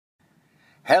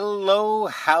Hello,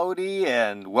 howdy,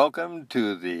 and welcome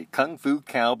to the Kung Fu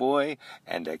Cowboy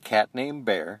and a Cat Named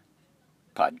Bear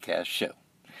podcast show.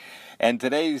 And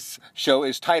today's show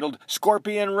is titled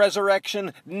Scorpion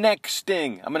Resurrection Neck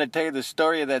Sting. I'm going to tell you the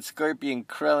story of that scorpion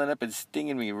crawling up and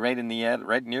stinging me right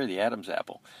near the Adam's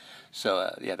apple.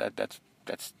 So,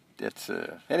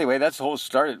 anyway, that's the whole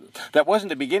story. That wasn't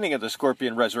the beginning of the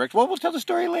Scorpion Resurrection. Well, we'll tell the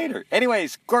story later. Anyway,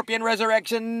 Scorpion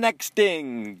Resurrection Neck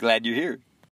Sting. Glad you're here.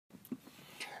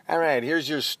 All right, here's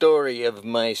your story of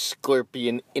my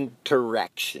scorpion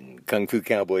interaction. Kung Fu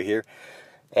Cowboy here.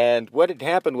 And what had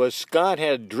happened was Scott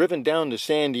had driven down to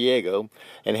San Diego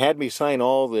and had me sign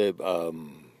all the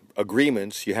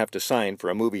agreements you have to sign for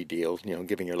a movie deal,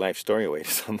 giving your life story away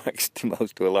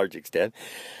to a large extent.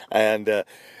 And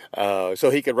so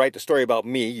he could write the story about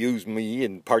me, use me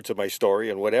in parts of my story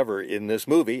and whatever in this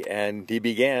movie. And he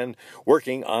began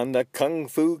working on the Kung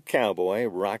Fu Cowboy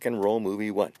Rock and Roll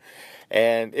Movie 1.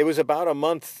 And it was about a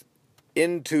month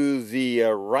into the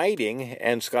writing,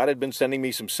 and Scott had been sending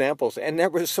me some samples, and there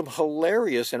was some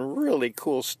hilarious and really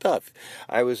cool stuff.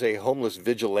 I was a homeless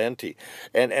vigilante,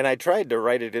 and I tried to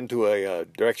write it into a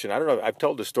direction. I don't know, I've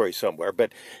told the story somewhere,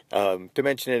 but to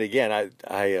mention it again,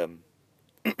 I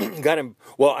got him.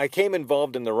 Well, I came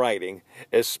involved in the writing,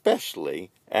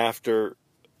 especially after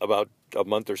about a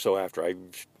month or so after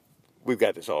we've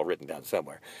got this all written down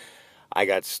somewhere. I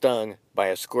got stung by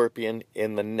a scorpion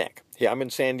in the neck. Yeah, I'm in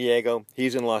San Diego.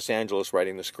 He's in Los Angeles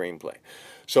writing the screenplay.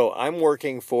 So I'm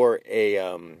working for a,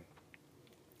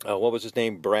 what was his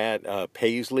name? Brad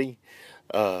Paisley,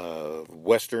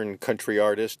 Western country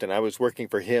artist. And I was working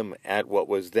for him at what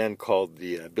was then called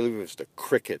I believe it was the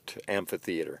Cricket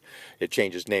Amphitheater. It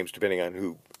changes names depending on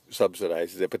who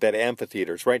subsidizes it. But that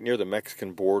amphitheater, it's right near the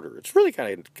Mexican border. It's really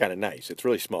kind of nice. It's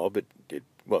really small, but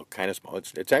kind of small.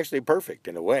 It's actually perfect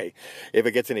in a way. If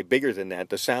it gets any bigger than that,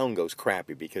 the sound goes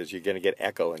crappy because you're going to get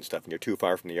echo and stuff, and you're too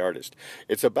far from the artist.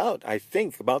 It's I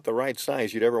think, about the right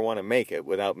size you'd ever want to make it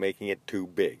without making it too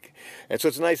big. And so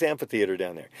it's a nice amphitheater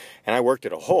down there. And I worked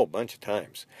it a whole bunch of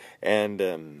times, and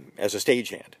as a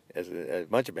stagehand, as a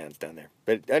bunch of bands down there.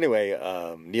 But anyway,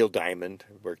 Neil Diamond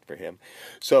worked for him.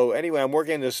 So anyway, I'm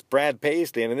working this Brad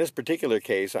Paisley, and in this particular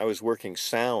case, I was working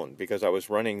sound because I was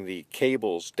running the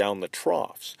cables down the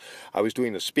troughs. I was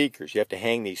doing the speakers. You have to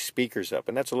hang these speakers up,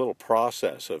 and that's a little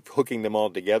process of hooking them all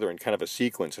together in kind of a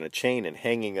sequence and a chain and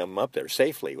hanging them up there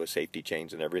safely with safety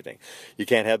chains and everything. You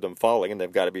can't have them falling, and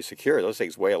they've got to be secure. Those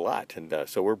things weigh a lot, and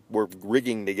so we're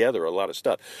rigging together a lot of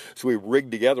stuff. So we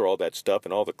rigged together all that stuff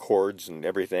and all the cords and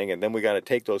everything, and then we got to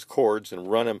take those cords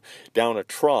and run them down a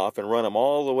trough and run them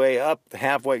all the way up,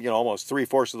 halfway, almost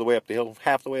 3/4 of the way up the hill,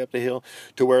 half the way up the hill,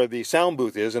 to where the sound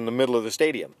booth is in the middle of the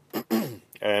stadium.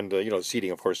 And, the seating,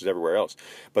 of course, is everywhere else.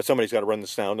 But somebody's got to run the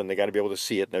sound, and they got to be able to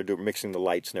see it, and they're mixing the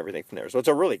lights and everything from there. So it's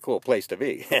a really cool place to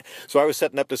be. So I was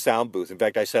setting up the sound booth. In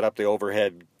fact, I set up the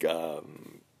overhead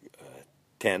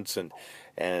tents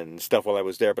and stuff while I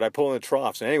was there, but I pull in the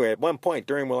troughs. And anyway, at one point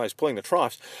while I was pulling the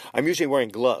troughs, I'm usually wearing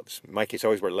gloves. In my case, I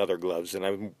always wear leather gloves, and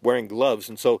I'm wearing gloves,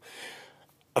 and so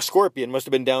a scorpion must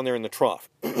have been down there in the trough,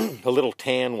 a little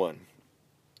tan one,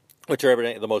 which are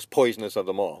evidently the most poisonous of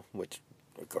them all, which,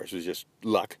 of course, is just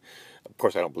luck. Of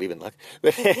course, I don't believe in luck,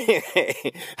 but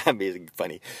I'm being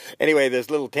funny. Anyway, this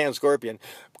little tan scorpion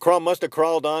must have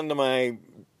crawled onto my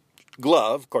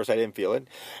glove. Of course, I didn't feel it,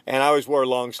 and I always wore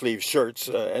long sleeve shirts,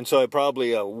 and so it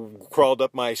probably crawled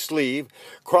up my sleeve,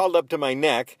 crawled up to my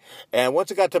neck, and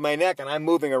once it got to my neck and I'm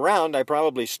moving around, I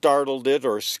probably startled it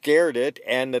or scared it,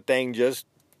 and the thing just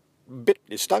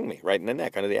it stung me right in the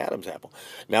neck under the Adam's apple.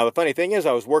 Now the funny thing is,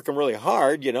 I was working really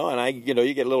hard, and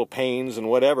you get little pains and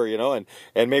whatever,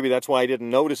 and maybe that's why I didn't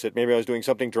notice it. Maybe I was doing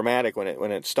something dramatic when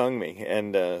it stung me,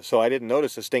 and so I didn't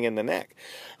notice the sting in the neck.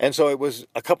 And so it was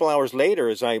a couple hours later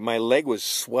as my leg was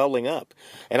swelling up,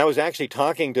 and I was actually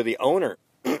talking to the owner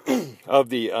of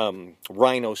the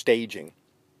Rhino Staging.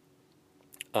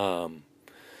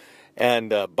 And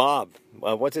Bob,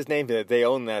 what's his name? They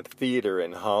own that theater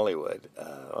in Hollywood.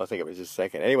 I'll think of it just a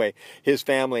second. Anyway, his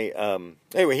family,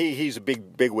 he's a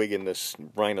big wig in this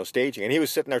Rhino Staging. And he was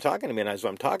sitting there talking to me, and as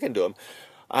I'm talking to him,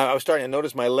 I was starting to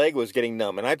notice my leg was getting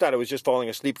numb, and I thought I was just falling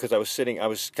asleep because I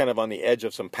was kind of on the edge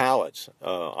of some pallets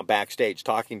backstage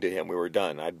talking to him. We were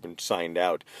done. I'd been signed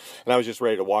out, and I was just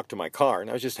ready to walk to my car, and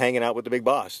I was just hanging out with the big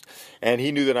boss. And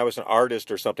he knew that I was an artist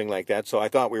or something like that, so I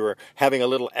thought we were having a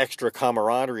little extra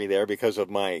camaraderie there because of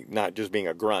my not just being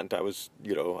a grunt. I was,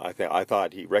 I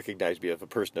thought he recognized me as a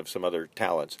person of some other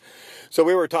talents. So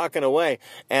we were talking away,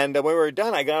 and when we were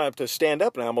done, I got up to stand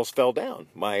up, and I almost fell down.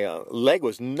 My leg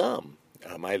was numb.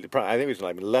 I think it was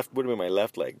like would have been my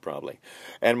left leg probably,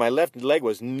 and my left leg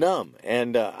was numb,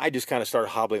 and I just kind of started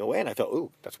hobbling away, and I thought,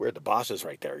 ooh, that's weird. The boss is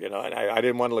right there, and I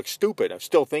didn't want to look stupid. I'm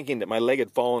still thinking that my leg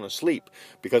had fallen asleep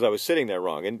because I was sitting there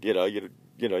wrong, and you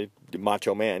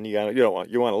macho man, you want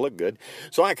to look good,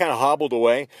 so I kind of hobbled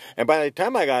away, and by the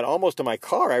time I got almost to my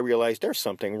car, I realized there's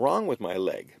something wrong with my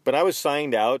leg, but I was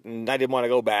signed out, and I didn't want to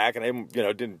go back, and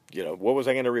what was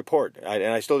I going to report?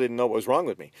 And I still didn't know what was wrong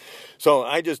with me, so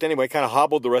I just anyway kind of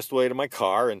hobbled the rest of the way to my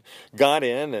car and got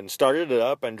in and started it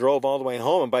up and drove all the way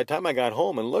home. And by the time I got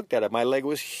home and looked at it, my leg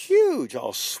was huge,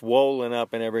 all swollen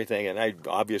up and everything. And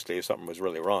obviously something was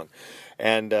really wrong.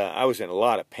 And I was in a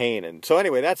lot of pain. And so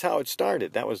anyway, that's how it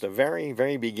started. That was the very,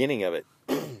 very beginning of it.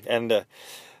 And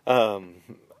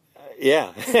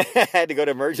yeah, I had to go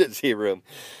to emergency room,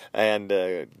 and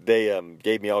they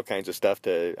gave me all kinds of stuff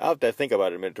I'll have to think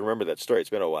about it a minute to remember that story. It's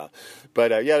been a while.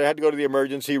 But yeah, I had to go to the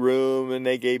emergency room, and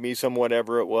they gave me some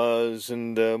whatever it was,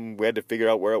 and we had to figure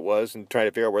out where it was and try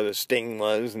to figure out where the sting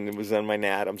was, and it was on my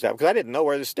Adam's apple, because I didn't know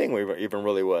where the sting even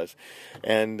really was.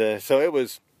 And so it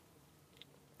was...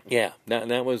 Yeah,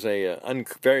 that was a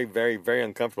very, very, very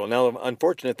uncomfortable. Now, the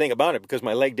unfortunate thing about it, because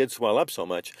my leg did swell up so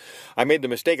much, I made the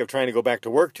mistake of trying to go back to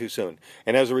work too soon.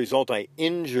 And as a result, I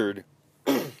injured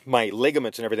my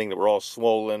ligaments and everything that were all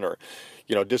swollen or,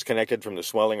 disconnected from the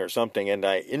swelling or something. And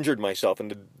I injured myself.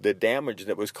 And the damage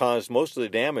that was caused, most of the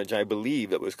damage, I believe,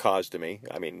 that was caused to me,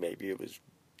 I mean, maybe it was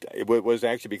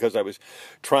actually because I was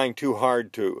trying too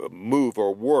hard to move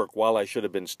or work while I should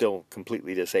have been still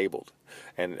completely disabled,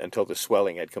 and until the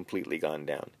swelling had completely gone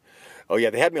down. Oh yeah,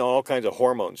 they had me on all kinds of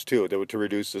hormones too to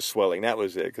reduce the swelling. That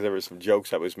was it, because there were some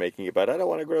jokes I was making about I don't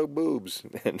want to grow boobs,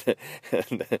 and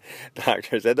the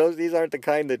doctor said these aren't the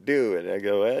kind that do, and I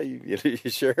go, well, you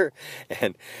sure?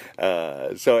 And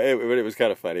so it was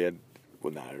kind of funny. And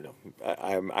well, no, I don't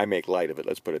know. I make light of it.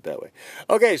 Let's put it that way.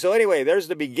 Okay, so anyway, there's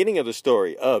the beginning of the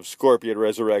story of Scorpion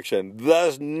Resurrection.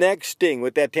 The next sting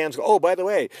with that tan. Oh, by the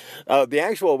way, the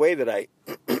actual way that I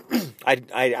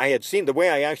had seen, the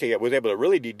way I actually was able to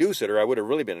really deduce it, or I would have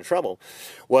really been in trouble,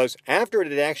 was after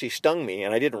it had actually stung me,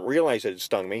 and I didn't realize it had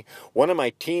stung me, one of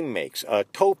my teammates,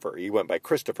 Topher, he went by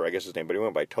Christopher, I guess his name, but he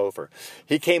went by Topher,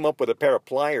 he came up with a pair of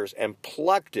pliers and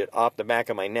plucked it off the back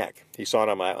of my neck. He saw it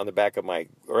on the back of my,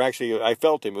 or actually I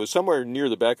felt him, it was somewhere near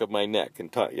the back of my neck,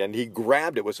 and he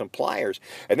grabbed it with some pliers,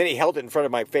 and then he held it in front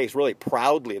of my face really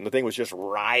proudly, and the thing was just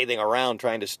writhing around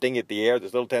trying to sting at the air.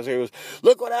 This little tentacle goes,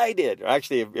 look what I did.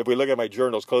 Actually, if we look at my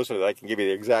journals closer, I can give you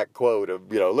the exact quote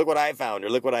of, look what I found, or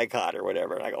look what I caught, or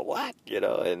whatever. And I go, what?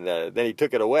 And then he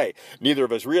took it away. Neither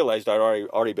of us realized I'd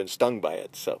already been stung by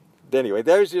it. So anyway,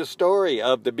 there's the story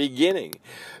of the beginning,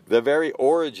 the very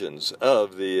origins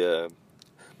of the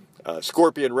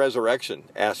Scorpion Resurrection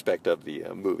aspect of the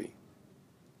movie.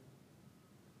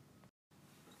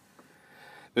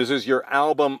 This is your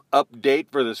album update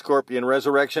for the Scorpion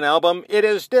Resurrection album. It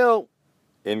is still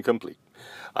incomplete.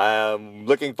 I'm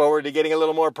looking forward to getting a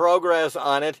little more progress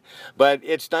on it, but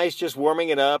it's nice just warming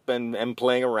it up and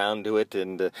playing around to it.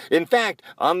 And in fact,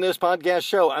 on this podcast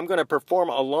show, I'm going to perform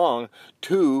along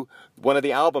to one of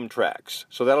the album tracks.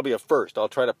 So that'll be a first. I'll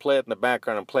try to play it in the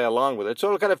background and play along with it. So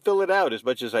it'll kind of fill it out as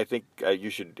much as I think you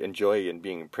should enjoy and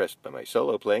being impressed by my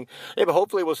solo playing. Yeah, but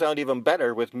hopefully it will sound even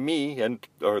better with me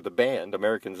or the band,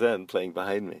 American Zen, playing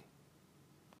behind me.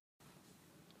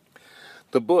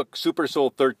 The book, Super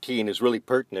Soul 13, is really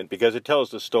pertinent because it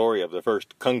tells the story of the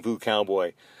first Kung Fu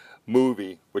Cowboy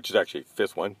movie, which is actually the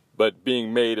fifth one, but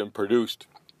being made and produced.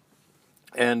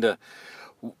 And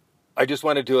I just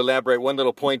wanted to elaborate one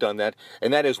little point on that,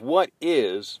 and that is, what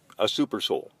is a super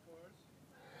soul?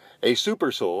 A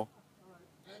super soul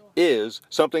is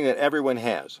something that everyone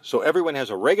has. So everyone has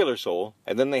a regular soul,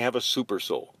 and then they have a super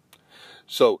soul.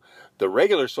 So the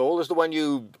regular soul is the one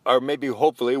you are maybe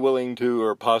hopefully willing to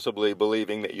or possibly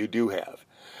believing that you do have.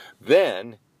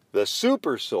 Then the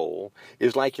super soul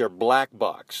is like your black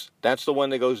box. That's the one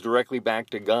that goes directly back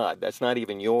to God. That's not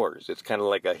even yours. It's kind of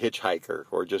like a hitchhiker,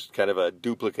 or just kind of a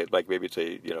duplicate, like maybe it's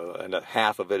and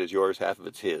half of it is yours, half of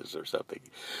it's his or something.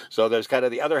 So there's kind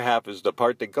of the other half is the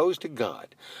part that goes to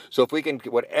God. So if we can,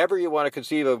 whatever you want to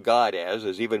conceive of God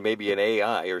as even maybe an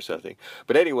AI or something.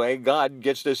 But anyway, God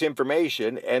gets this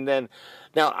information, and then,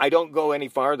 now I don't go any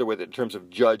farther with it in terms of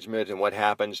judgment and what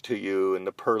happens to you and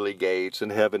the pearly gates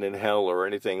and heaven and hell or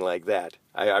anything like that.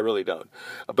 I really don't.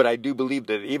 But I do believe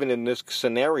that even in this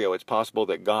scenario, it's possible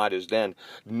that God is then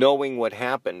knowing what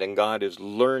happened, and God is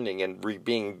learning and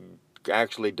being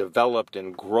actually developed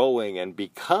and growing and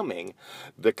becoming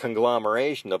the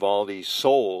conglomeration of all these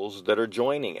souls that are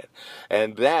joining it.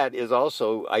 And that is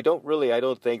also, I don't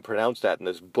think pronounce that in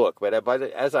this book, but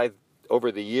as I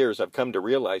over the years, I've come to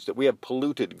realize that we have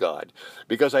polluted God,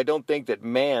 because I don't think that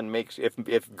man makes,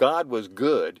 if God was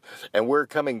good and we're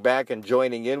coming back and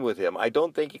joining in with him, I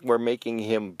don't think we're making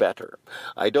him better.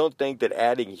 I don't think that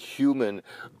adding human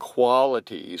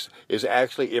qualities is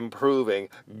actually improving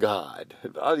God.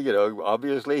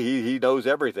 Obviously he knows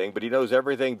everything, but he knows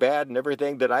everything bad and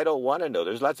everything that I don't want to know.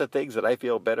 There's lots of things that I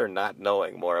feel better not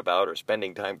knowing more about or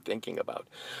spending time thinking about.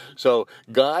 So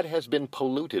God has been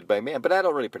polluted by man, but I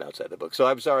don't really pronounce that in the book. So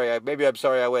I'm sorry. Maybe I'm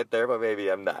sorry I went there, but maybe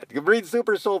I'm not. You can read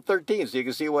Super Soul 13 so you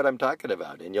can see what I'm talking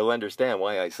about, and you'll understand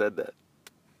why I said that.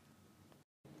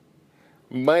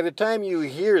 By the time you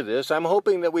hear this, I'm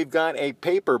hoping that we've got a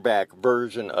paperback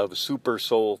version of Super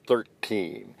Soul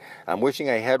 13. I'm wishing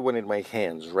I had one in my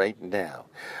hands right now.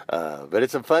 But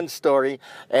it's a fun story,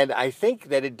 and I think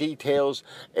that it details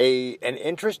an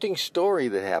interesting story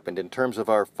that happened in terms of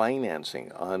our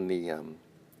financing on the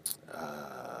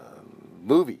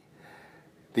movie.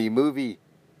 The movie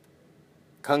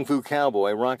Kung Fu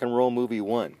Cowboy, Rock and Roll Movie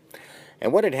 1.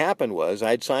 And what had happened was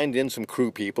I'd signed in some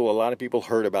crew people. A lot of people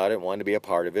heard about it, wanted to be a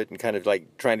part of it, and kind of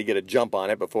like trying to get a jump on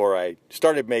it before I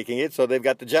started making it, so they've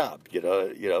got the job.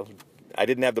 I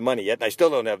didn't have the money yet, and I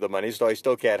still don't have the money, so I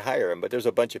still can't hire them. But there's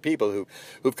a bunch of people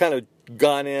who've kind of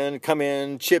come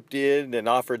in, chipped in, and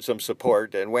offered some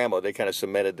support, and whammo, they kind of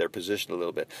cemented their position a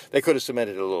little bit. They could have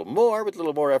cemented it a little more with a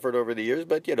little more effort over the years,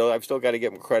 but, I've still got to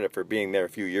give them credit for being there a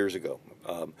few years ago.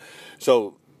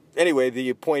 So anyway,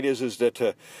 the point is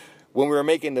that when we were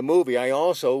making the movie, I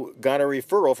also got a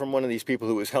referral from one of these people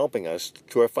who was helping us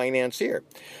to a financier.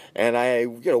 And I,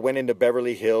 went into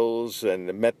Beverly Hills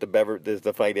and met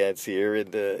the financier,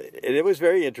 and it was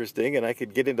very interesting, and I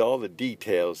could get into all the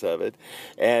details of it.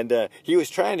 And he was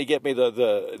trying to get me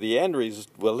the end result.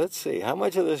 Well, let's see, how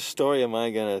much of this story am I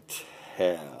going to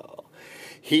tell?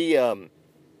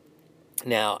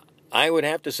 Now, I would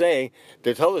have to say,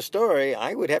 to tell the story,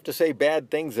 I would have to say bad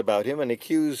things about him and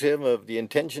accuse him of the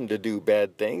intention to do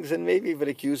bad things, and maybe even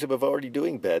accuse him of already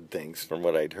doing bad things, from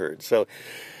what I'd heard. So,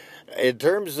 in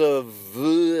terms of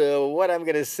what I'm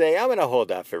going to say, I'm going to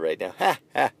hold off for right now.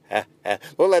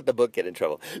 We'll let the book get in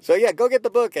trouble. So yeah, go get the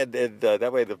book, and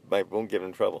that way I won't get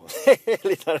in trouble. At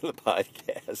least not on the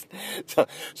podcast.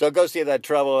 So go see that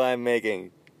trouble I'm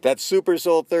making. That's Super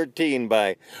Soul 13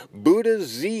 by Buddha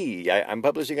Z. I'm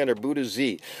publishing under Buddha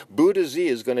Z. Buddha Z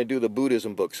is going to do the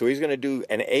Buddhism book. So he's going to do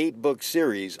an 8-book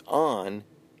series on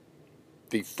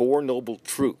the Four Noble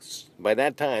Truths. By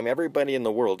that time, everybody in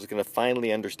the world is going to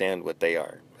finally understand what they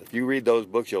are. If you read those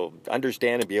books, you'll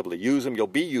understand and be able to use them. You'll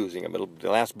be using them. The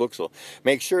last books will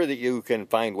make sure that you can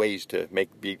find ways to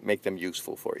make them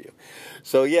useful for you.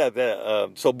 So yeah,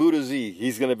 so Buddha Z,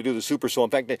 he's going to do the Super Soul. In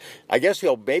fact, I guess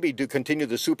he'll maybe continue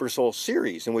the Super Soul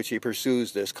series in which he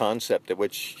pursues this concept, at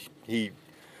which he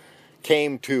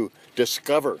came to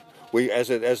discover. As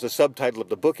the subtitle of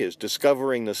the book is,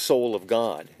 Discovering the Soul of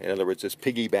God. In other words, this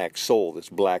piggyback soul, this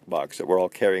black box that we're all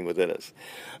carrying within us.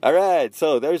 All right,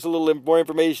 so there's a little more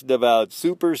information about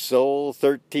Super Soul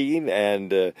 13,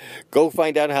 and go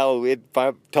find out how it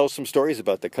tells some stories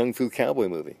about the Kung Fu Cowboy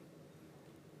movie.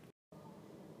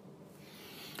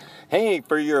 Hey,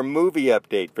 for your movie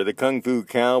update for the Kung Fu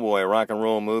Cowboy Rock and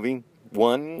Roll Movie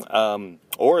 1,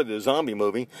 or the zombie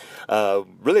movie,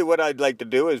 really what I'd like to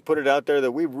do is put it out there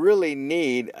that we really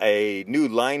need a new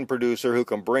line producer who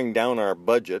can bring down our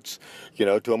budgets,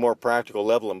 to a more practical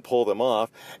level and pull them off.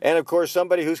 And of course,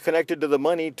 somebody who's connected to the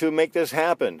money to make this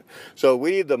happen. So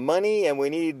we need the money and we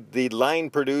need the line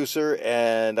producer,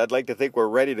 and I'd like to think we're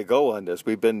ready to go on this.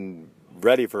 We've been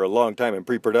ready for a long time in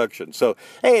pre-production. So,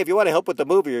 hey, if you want to help with the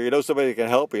movie, or you know somebody that can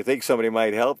help, or you think somebody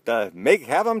might help,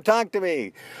 have them talk to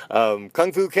me.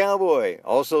 Kung Fu Cowboy,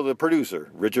 also the producer,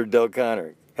 Richard Del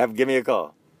Conner. Give me a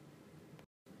call.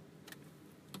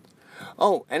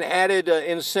 Oh, an added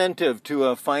incentive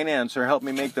to finance or help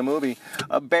me make the movie.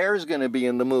 Bear's going to be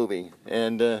in the movie,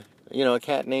 and a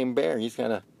cat named Bear. He's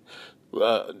got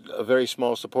a very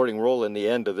small supporting role in the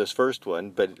end of this first one,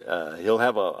 but he'll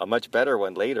have a much better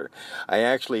one later. I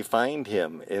actually find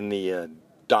him in the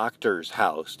doctor's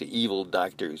house, the evil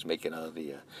doctor who's making all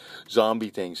the zombie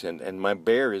things, and my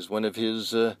bear is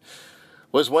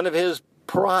was one of his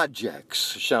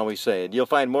projects, shall we say. And you'll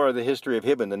find more of the history of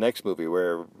him in the next movie,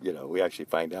 where we actually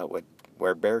find out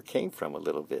where Bear came from a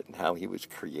little bit and how he was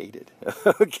created.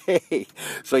 Okay,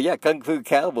 so yeah, Kung Fu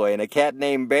Cowboy and a cat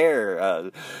named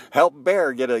Bear. Help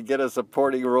Bear get a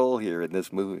supporting role here in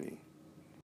this movie.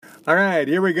 All right,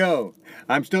 here we go.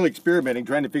 I'm still experimenting,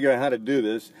 trying to figure out how to do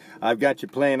this. I've got you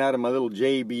playing out of my little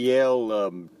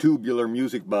JBL tubular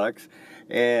music box,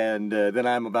 and then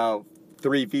I'm about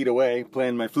 3 feet away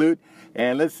playing my flute.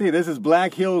 And let's see, this is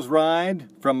Black Hills Ride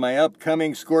from my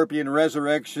upcoming Scorpion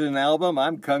Resurrection album.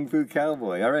 I'm Kung Fu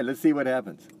Cowboy. All right, let's see what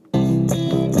happens.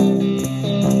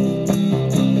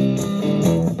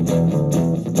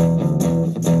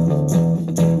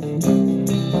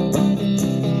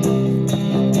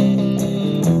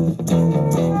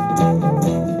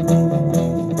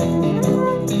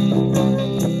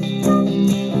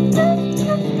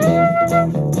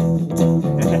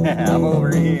 I'm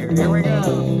over here. Here we go.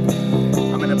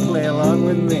 I'm going to play along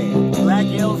with me. Black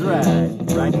Hills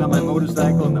Ride. Riding on my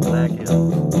motorcycle in the Black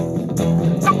Hills.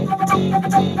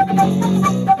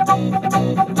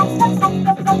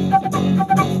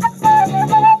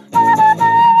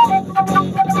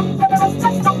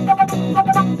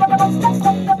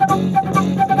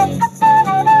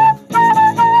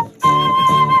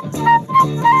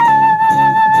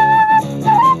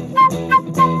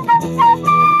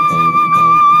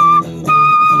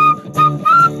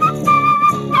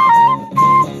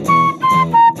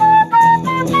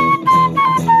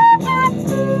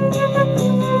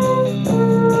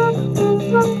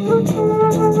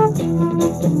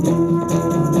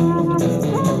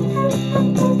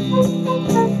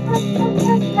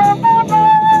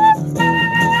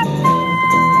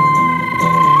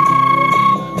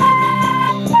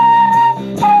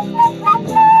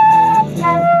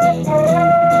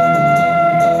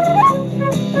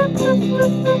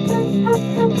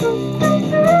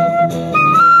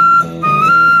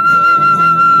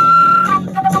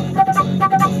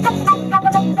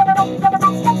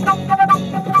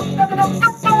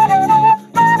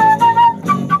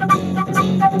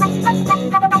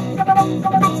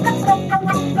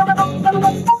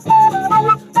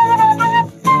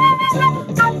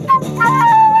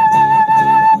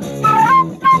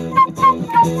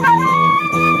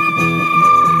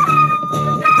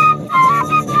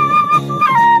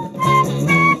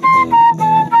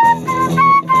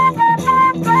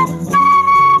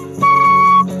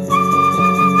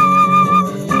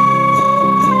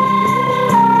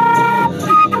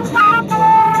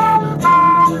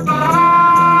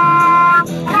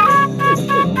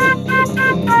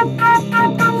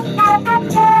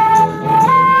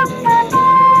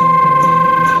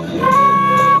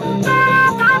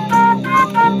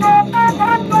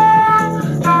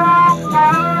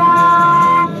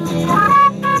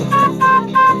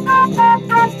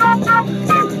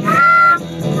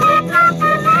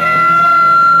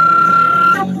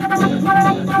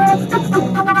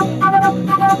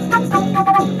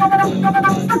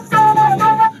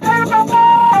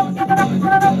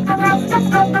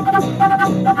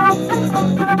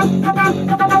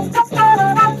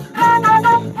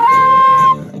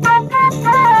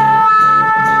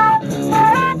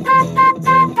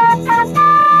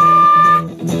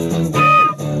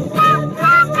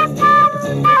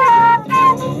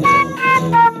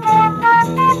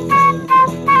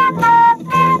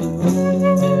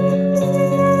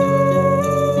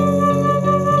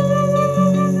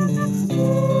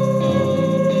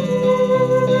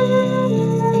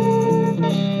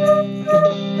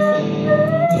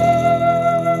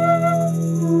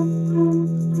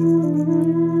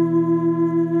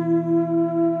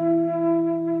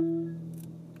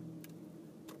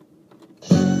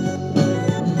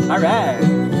 All right.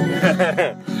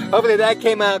 Hopefully that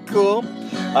came out cool.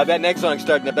 That next song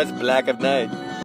starting up, that's Black of Night.